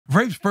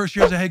Vrabel's first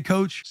year as a head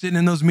coach, sitting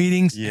in those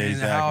meetings, Yeah, and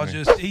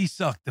exactly. how he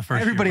sucked the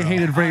first Everybody year.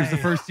 hated Vrabel the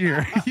first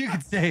year. You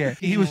could say it.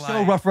 He was so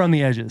Like- rough around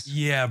the edges.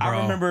 Yeah, bro.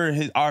 I remember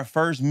our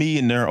first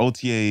meeting during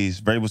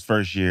OTAs, Vrabel's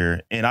first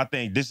year, and I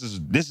think this is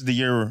the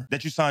year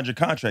that you signed your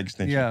contract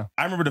extension. Yeah.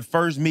 I remember the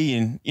first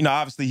meeting, you know,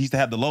 obviously he used to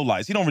have the low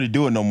lights. He don't really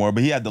do it no more,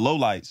 but he had the low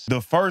lights.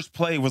 The first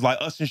play was like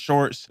us in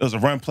shorts. It was a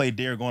run play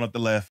there going up the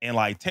left, and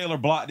like Taylor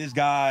blocked this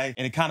guy,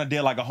 and it kind of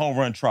did like a home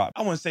run trot.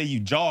 I wouldn't say you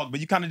jogged, but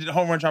you kind of did a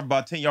home run trot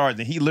about 10 yards,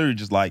 and he literally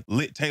just like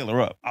lit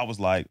Taylor up. I was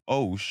like,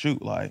 oh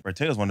shoot, like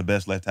Taylor's one of the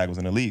best left tackles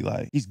in the league.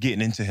 Like he's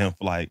getting into him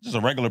for like just a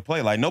regular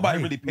play. Like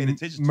nobody really paid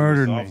attention to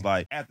Murdered him. So me. I was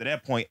like, after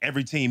that point,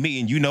 every team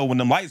meeting, you know, when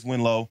them lights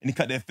went low and he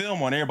cut that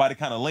film on, everybody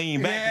kind of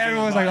leaned back. Yeah,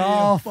 everyone's like,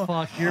 oh,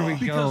 fuck, here we go,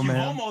 because man.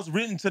 you almost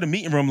written to the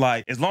meeting room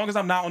like, as long as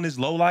I'm not on this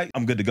low light,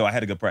 I'm good to go. I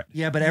had a good practice.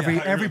 Yeah, but every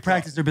real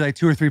practice talk. there'd be like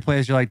 2 or 3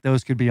 plays. You're like,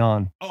 those could be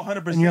on. Oh,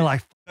 100%. And you're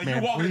like, Like, man,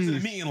 you're walking into the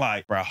please. meeting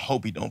like, bro, I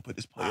hope he don't put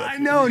this play up. I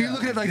know. You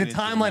look at like the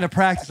timeline of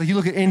practice. Like you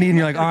look at Indy and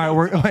you're like, all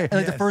right, wait,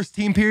 like the first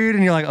team period,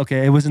 and you're like,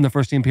 okay, it was in the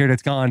first team period.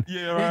 It's gone.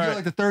 Yeah, Then you right. go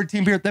like the third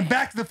team period, then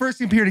back to the first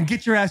team period and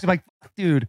get your ass. You're like, fuck, dude.